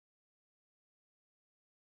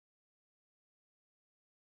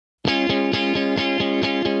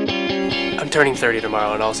turning 30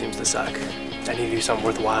 tomorrow and all seems to suck. I need to do something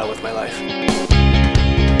worthwhile with my life.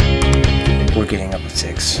 We're getting up at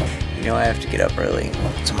 6. You know I have to get up early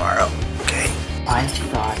tomorrow, okay? I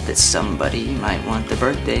thought that somebody might want the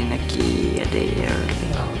birthday Nikki a day early.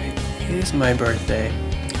 Oh, it is my birthday.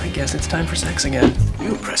 I guess it's time for sex again. You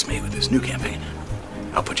impress me with this new campaign.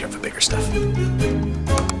 I'll put you up for bigger stuff.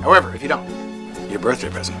 However, if you don't, your birthday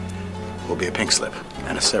present will be a pink slip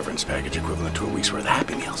and a severance package equivalent to a week's worth of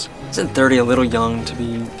Happy Meals. Isn't 30 a little young to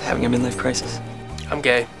be having a midlife crisis? I'm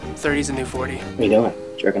gay. 30's a new 40. What are you doing?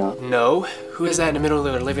 Jerking off? No. Who is that in the middle of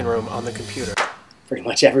their living room on the computer? Pretty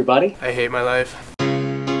much everybody. I hate my life.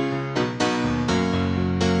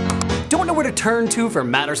 Don't know where to turn to for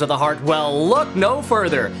matters of the heart? Well, look no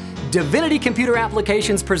further. Divinity Computer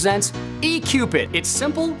Applications presents eCupid. It's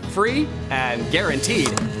simple, free, and guaranteed.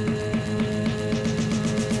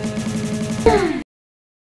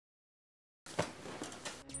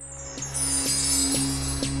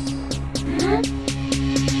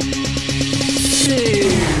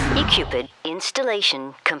 eCupid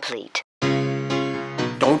installation complete.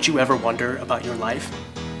 Don't you ever wonder about your life?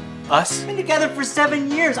 Us? We've been together for 7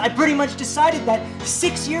 years. I pretty much decided that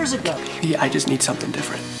 6 years ago. Maybe I just need something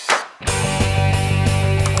different.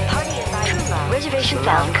 Reservation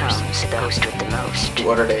found comes to the host with the most. You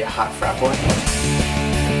ordered a hot frat boy?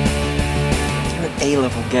 You're an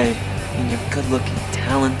A-level gay, and you're good-looking,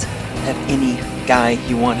 talent, have any guy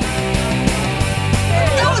you want.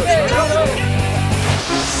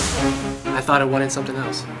 I thought I wanted something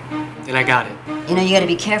else. And I got it. You know, you gotta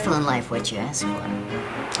be careful in life what you ask for.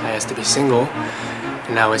 I asked to be single,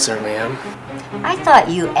 and now I certainly am. I thought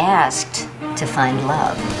you asked to find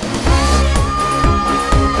love.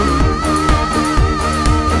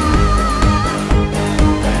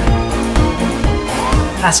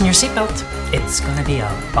 Fasten your seatbelt. It's gonna be a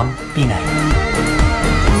bumpy night.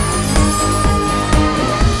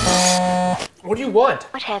 What do you want?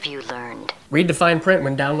 What have you learned? Read the fine print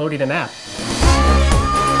when downloading an app.